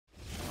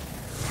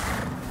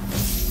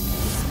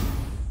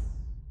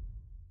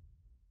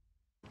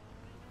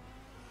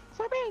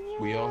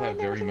We all have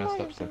very messed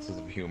up senses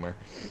of humor.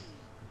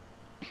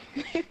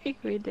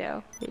 We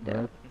do. We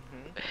do.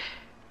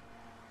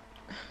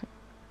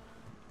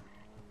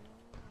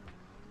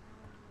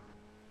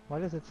 Why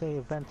does it say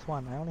events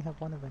 1? I only have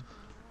one event.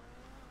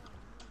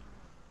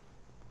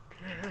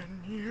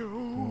 Can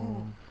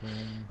you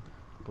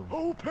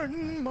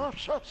open my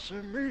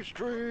Sesame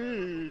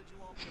Street?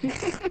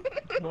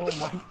 Oh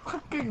my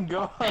fucking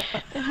god!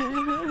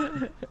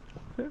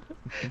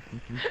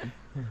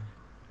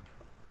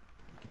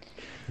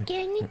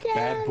 Can you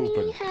tell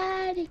me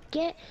how to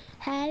get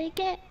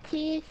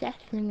to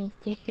Sesame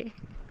Street?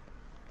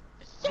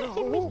 No,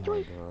 Oh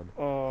my god.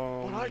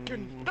 but I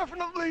can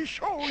definitely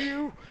show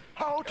you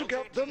how to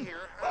get them.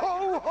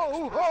 Ho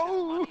ho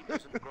ho!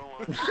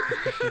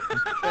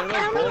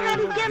 Tell me how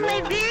to get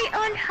my very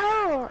own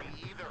hole.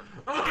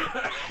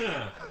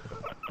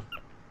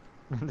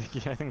 I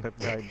think that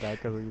guy died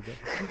because of you.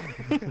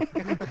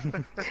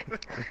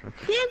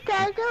 Dear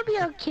Dad, will be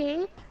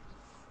okay.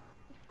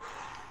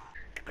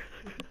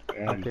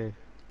 Okay.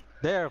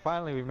 There,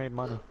 finally we made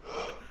money.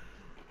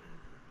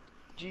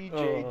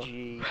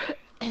 GJG.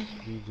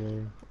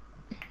 DJ.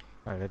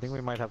 Alright, I think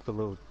we might have to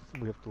loot.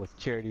 We have to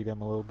charity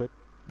them a little bit.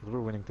 Because we're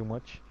winning too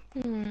much.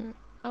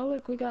 Oh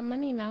look, we got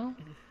money now.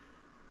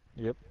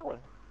 Yep.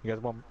 You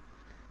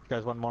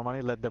guys want more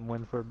money? Let them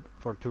win for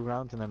 2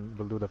 rounds and then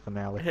we'll do the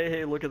finale.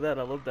 Hey, look at that.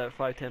 I love that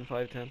 5-10,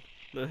 5-10.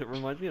 It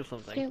reminds me of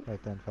something. Cute.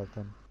 5-10,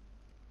 5-10.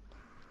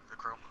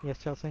 Yes,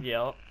 Chelsea?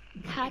 Yeah.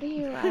 How do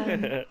you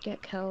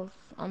get kills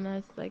on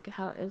this? Like,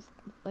 how is,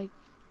 like,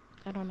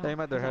 I don't know. Aim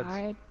at their Is it heads.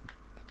 hard?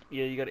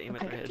 Yeah, you gotta aim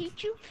at Okay. their heads.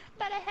 Teach you,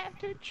 but I have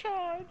to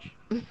charge.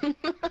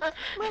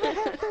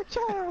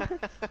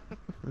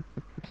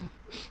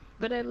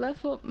 But I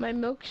left my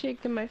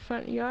milkshake in my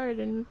front yard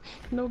and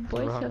no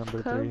boys Round have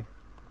number come.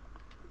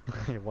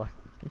 3. What?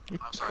 I'm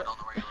sorry, I don't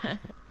know where you live.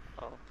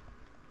 Oh.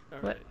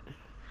 What? Alright.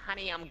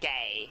 Honey, I'm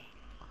gay.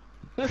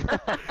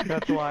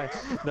 That's why.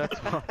 That's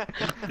why.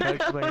 That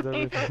explains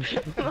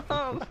everything.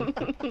 Mom.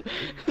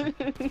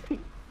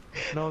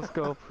 No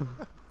scope.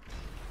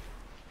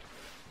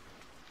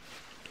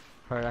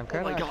 Alright, I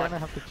kinda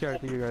have to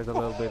charity you guys a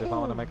little bit if I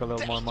wanna make a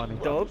little more money.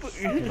 Dope.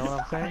 You know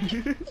what I'm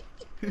saying?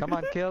 Come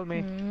on, kill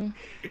me.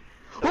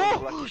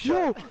 Oh,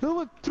 Yo! That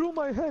went through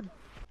my head!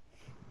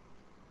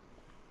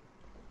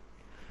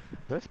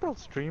 Did I spell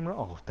streamer?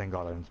 Oh, thank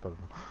god I didn't spell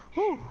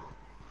it.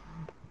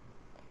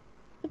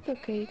 It's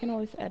okay, you can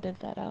always edit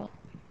that out.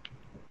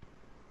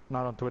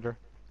 Not on Twitter.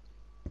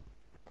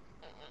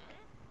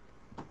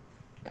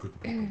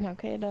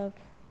 Okay, Doug.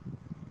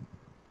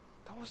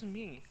 That wasn't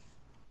me.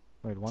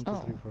 Wait, 1, 2, 3,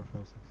 4, 5, 6,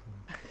 7.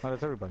 Oh,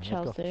 that's everybody.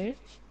 Let's go. Chelsea.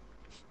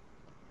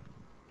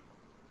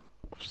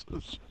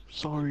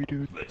 Sorry,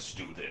 dude. Let's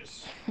do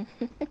this.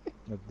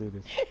 Let's do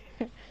this.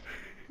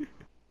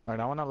 Alright,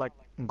 I wanna like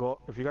go.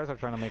 If you guys are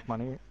trying to make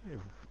money,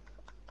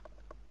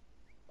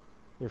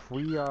 if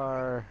we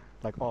are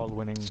like all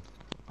winning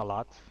a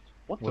lot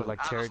with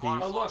like charity.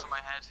 I Oh, look. in my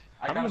head.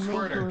 I got a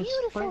squirter.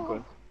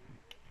 Beautiful.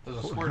 There's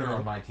a squirter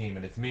on my team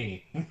and it's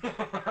me.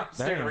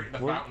 Staring right in the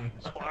fountain.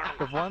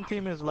 If one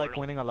team is like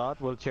winning a lot,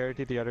 we'll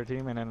charity the other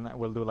team and then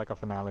we'll do like a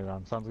finale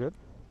round. Sounds good?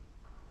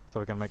 So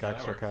we can make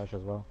extra cash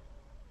as well.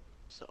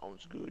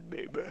 Sounds good,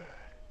 baby.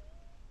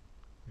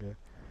 Yeah.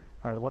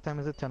 Alright, what time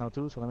is it?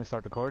 10:02, so let me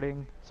start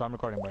recording. So I'm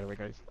recording, by the way,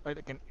 guys. I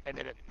can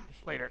edit it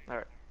later.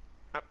 Alright.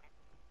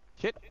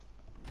 Shit!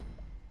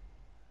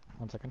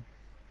 1 second.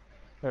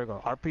 There we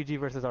go. RPG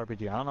versus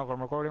RPG. I don't know if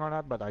I'm recording or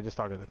not, but I just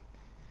started it.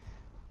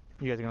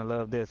 You guys are gonna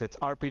love this. It's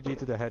RPG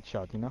to the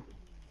headshot, you know?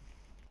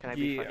 Can I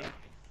be funny?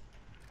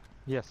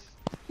 Yes.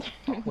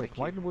 Wait,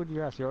 why would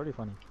you ask? You're already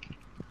funny.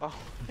 Oh,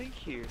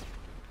 thank you.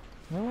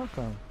 You're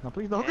welcome. Now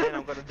please don't And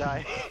I'm gonna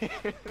die.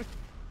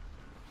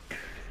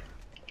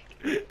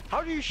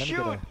 How do you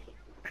shoot?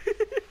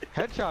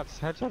 Headshots!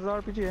 Headshots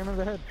are RPG, aim at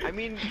the head. I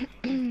mean,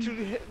 to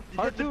hit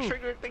the R2.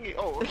 trigger thingy.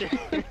 Oh, okay.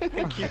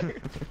 Thank you.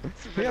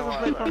 It's He been a hasn't while.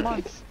 played for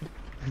months.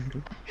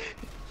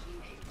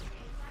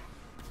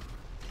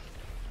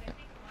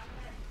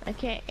 I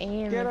can't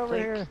aim. Get it's over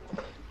like here.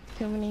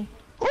 too many.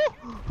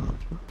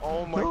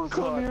 Oh my Don't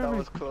come god, near that me.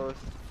 was close.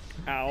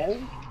 Ow.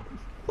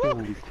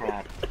 Holy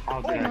crap.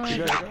 How did I You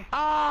cheat? guys-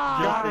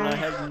 Ah! I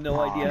have no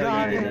idea how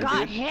Got you did him. that, Got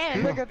dude.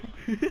 him! Did I get...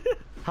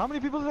 How many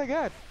people did I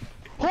get?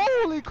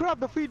 Holy crap,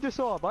 the feed just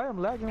saw up. I am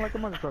lagging like a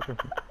motherfucker.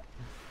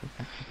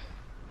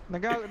 Now,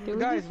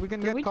 guys, we can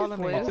did we get just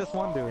colony. lose? It's just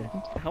one dude.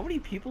 How many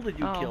people did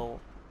you Oh. kill?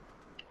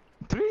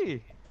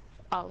 3!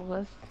 All of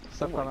us.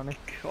 Stop Oh colony.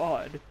 my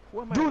god.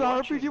 Who am I Dude, our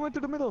watching? RPG went to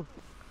the middle.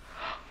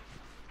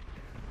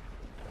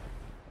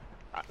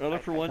 Another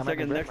for 1 I'm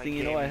second, gonna next break thing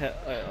you my know, I game. had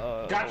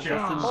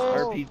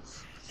Gotcha.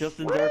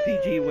 Justin's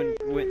RPG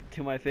went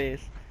to my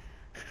face.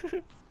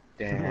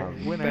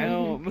 Damn. Winner.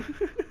 Bam.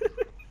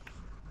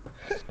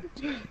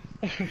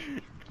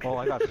 Oh,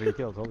 I got 3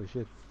 kills. Holy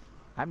shit.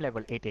 I'm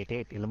level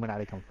 888.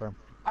 Illuminati confirmed.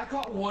 I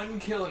got 1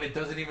 kill and it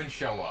doesn't even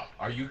show up.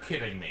 Are you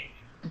kidding me?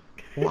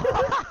 It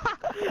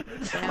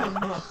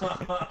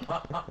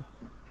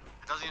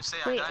doesn't even say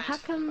I Wait, died. how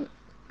come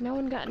no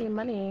one got any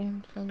money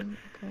from...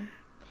 Okay.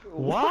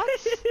 What?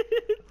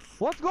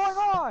 What's going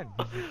on?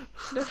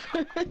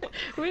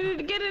 We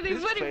didn't get any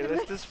This money for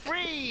playlist this. is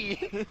free!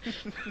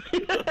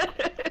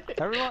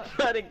 Everyone,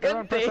 Not a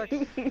everyone good press X.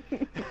 thing.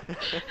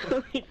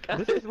 Oh my god.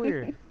 This is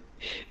weird.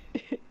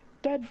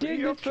 Not doing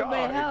Free this of for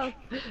my charge. health.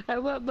 I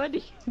want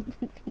money.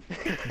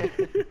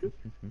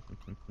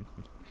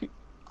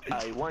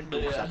 I want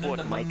to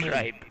support my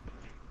tribe.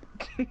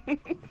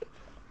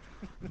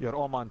 Your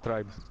Oman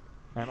tribe.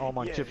 And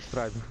Oman Yes. Chips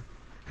tribe.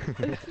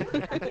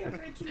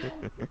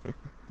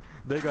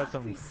 They got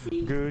some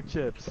good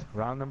chips.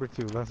 Round number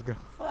 2, let's go.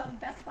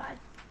 Best Buy.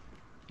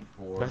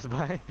 Best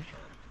Buy.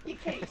 In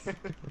case.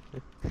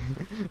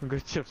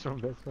 Good chips from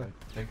Best Buy.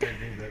 I think I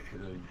gave that to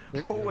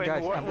the... Oh, wait,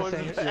 Guys, what I'm just was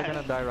saying, that? you're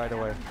gonna die right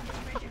away.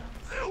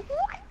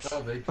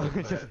 Oh, they took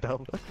Just that.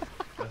 dumb.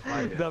 That's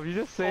my hit. Dumb, you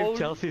just saved Oh,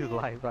 Chelsea's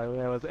life right when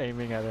I was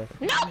aiming at her.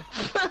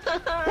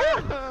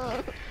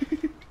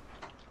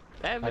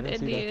 I'm I an didn't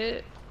see that.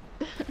 idiot.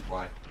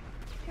 Why?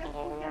 I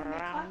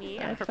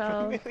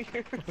fell.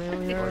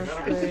 Familiar I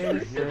don't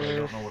faces,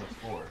 know what it's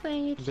for.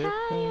 When you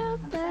try your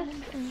best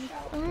and you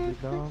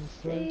don't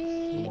I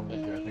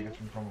think it's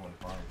from someone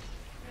fine.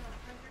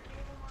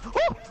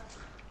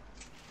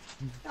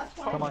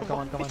 Come on, come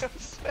on, come on.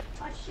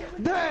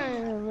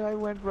 Damn, I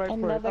went right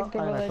Another for it. Oh,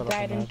 and I gorilla fell off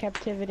died the in map.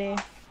 captivity.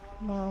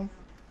 Well,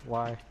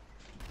 Why?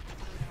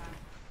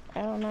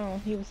 I don't know.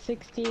 He was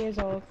 60 years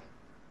old.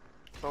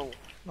 Oh,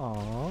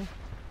 Aww.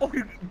 Oh,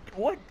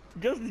 what?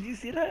 Justin, did you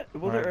see that?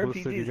 Well, Alright, their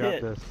Boosted, you RPGs got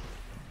hit. this.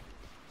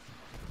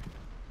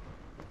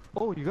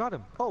 Oh, you got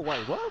him. Oh,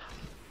 wait, what?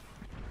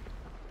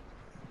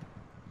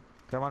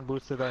 Come on,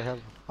 Boosted, I have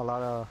a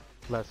lot of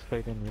less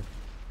faith in you.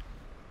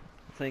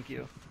 Thank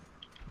you.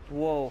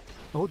 Whoa.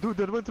 Oh, dude,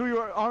 that went through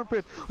your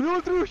armpit. It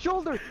went through your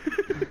shoulder.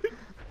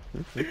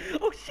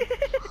 Oh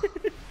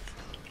shit!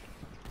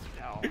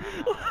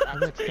 I'm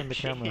gonna extend the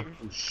camera.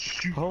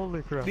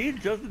 Holy crap. Me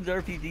and Justin's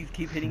RPGs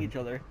keep hitting each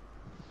other.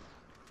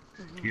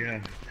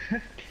 Yeah.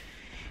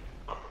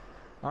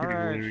 Alright,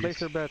 hilarious.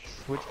 place your bets.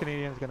 Which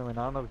Canadian's gonna win?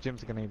 I don't know if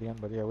Jim's Canadian,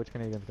 but yeah, which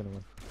Canadian's gonna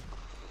win?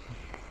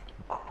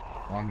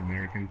 I'm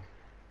American.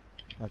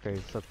 Okay,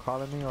 so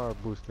Colony or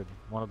Boosted?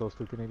 One of those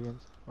two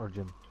Canadians? Or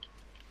Jim?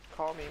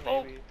 call me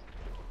Oh. maybe.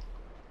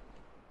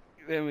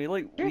 And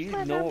we Here's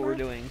my know what we're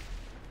number. doing.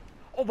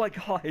 Oh my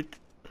god!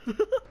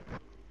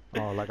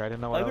 Oh, like I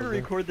didn't know what I'm I gonna was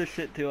doing. record this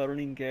shit too, I don't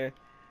even care.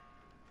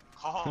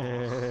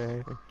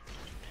 Oh,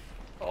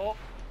 Oh!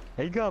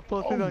 Hey, you got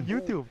posted on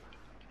YouTube.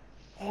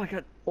 Oh my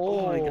god! Oh.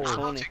 Oh my god, I'm about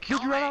Tony. to kill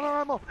Did you run me. out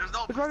of ammo? There's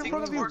no It's right in thing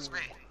front of you. towards me.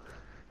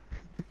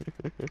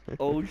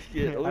 Oh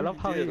shit, oh I love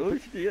how shit, he oh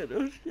picks- shit,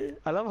 oh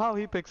shit. I love how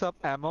he picks up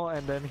ammo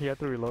and then he had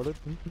to reload it.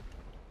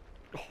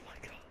 Oh my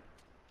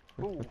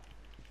god. Ooh.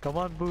 Come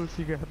on, Boost,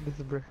 you got this,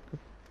 bro.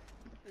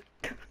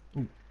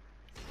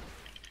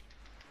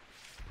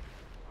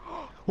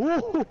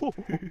 Ooh.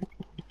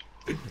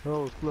 That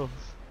was close.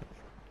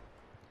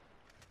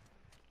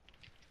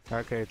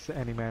 Okay, it's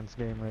any man's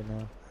game right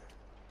now.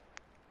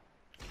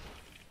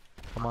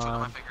 Come Twiddle my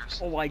on, fingers.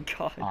 Oh my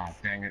god. Ah,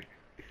 dang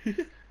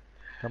it.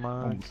 come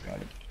on. Almost got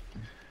it.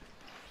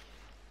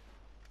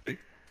 There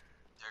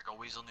go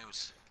Weasel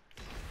News.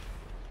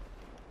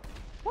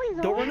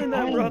 Don't run in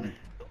that, bro.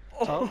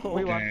 Oh,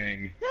 we won.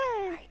 Dang.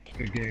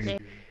 Good game.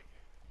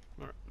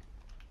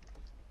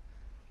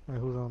 Wait,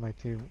 who's on my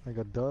team? I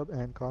got Dub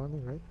and Colony,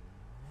 right?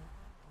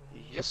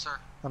 Yes, sir.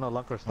 Oh no,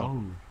 Lunker's not.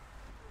 Oh.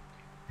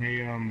 Hey,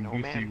 No,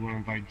 Boosty, man. you wanna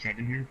invite Jed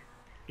in here?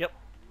 Yep.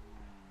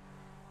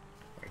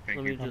 Alright, thank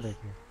Let me you. I'll just. take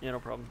you. Yeah, no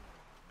problem.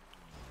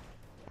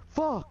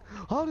 Fuck!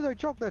 How did I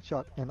drop that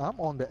shot? And I'm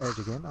on the edge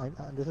again.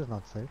 This is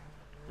not safe.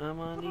 I'm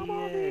on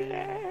the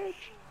edge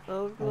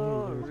of I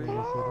knew he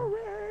was glory.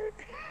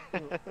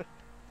 gonna say that.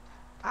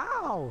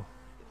 Ow!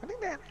 I think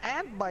that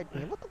ant bite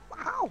me. What the?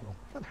 Ow!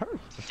 That hurt.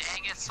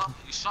 Dang it,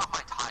 you shot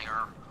my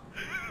tire.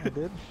 I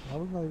did. I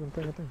was not even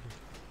paying attention.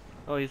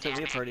 Oh, he sent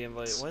me a party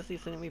invite. Why is he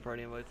sending me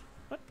party invites?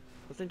 What?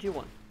 I sent you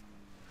one.